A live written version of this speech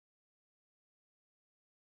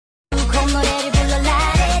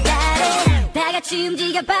같이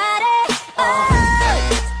움직여 party.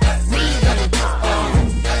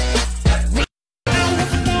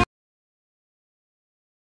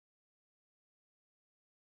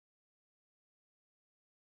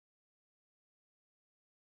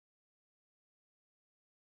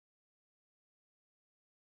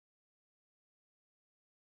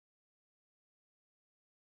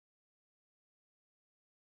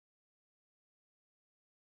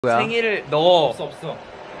 뭐야? 생일을 너 없어.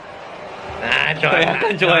 아 좋아.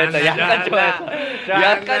 약간 좋아했다. 약간 좋아했다.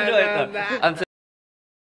 약간 좋아했다. 아무튼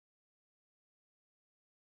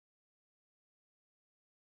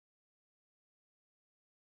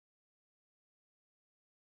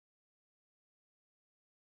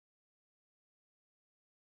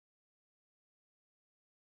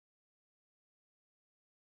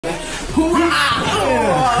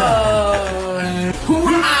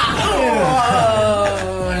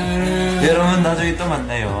여러분 나중에 또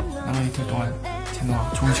만나요. 남은 이틀 동안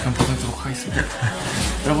제노와 좋은 시간 보내도록 하겠습니다.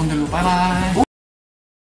 여러분들도 바이바이.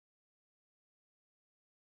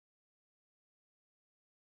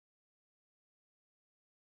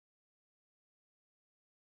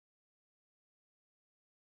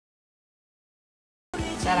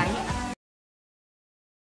 사랑해.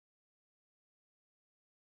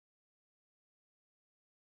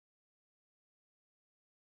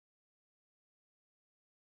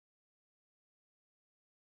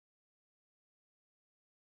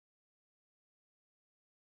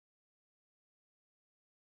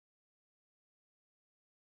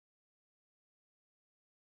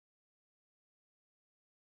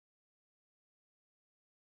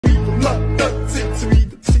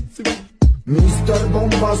 Mr.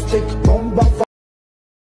 Bombastic Bomba.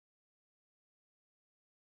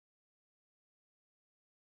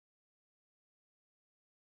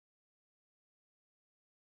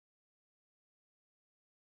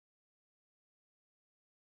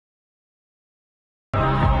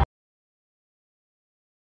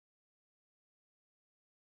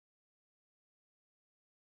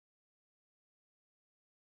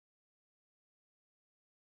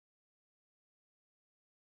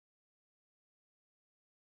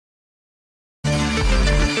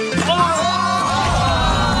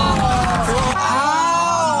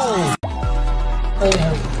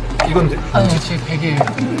 이건데? 아니 제 베개예요.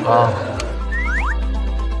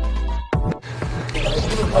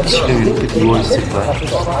 집에 이렇게 누워있을 거야?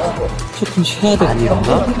 조금 쉬어야 돼. 안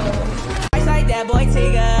일어나?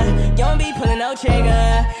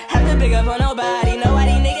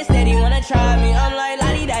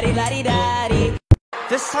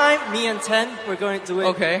 this time me and Ten we're going to do it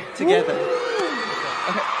Okay. together.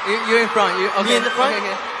 Okay. You're in front. Okay. Me in the front?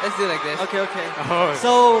 Okay. Let's do it like this. Okay.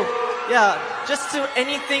 So yeah, just do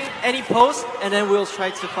anything, any pose, and then we'll try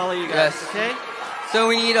to follow you guys. Yes. Okay? So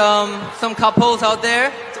we need some couples out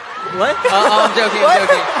there. What? I'm joking.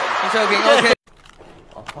 I'm joking. Okay.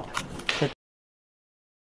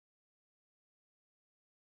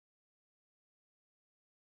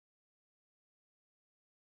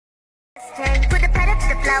 Put the pedal to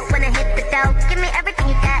the floor when I hit the dough. Give me everything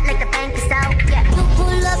you got, like the bank is out. Yeah, you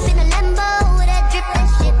pull up in a Lambo that drip and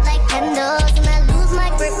shit like candles, and I lose my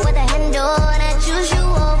grip with a handle, and I choose you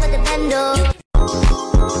over the bando.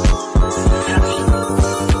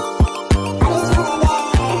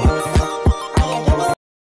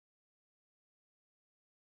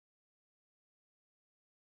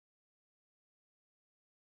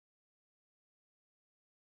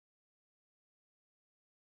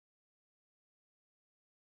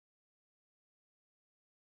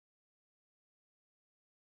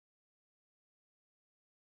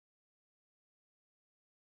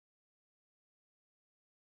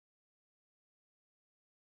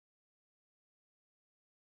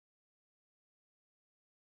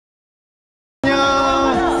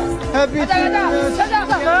 Happy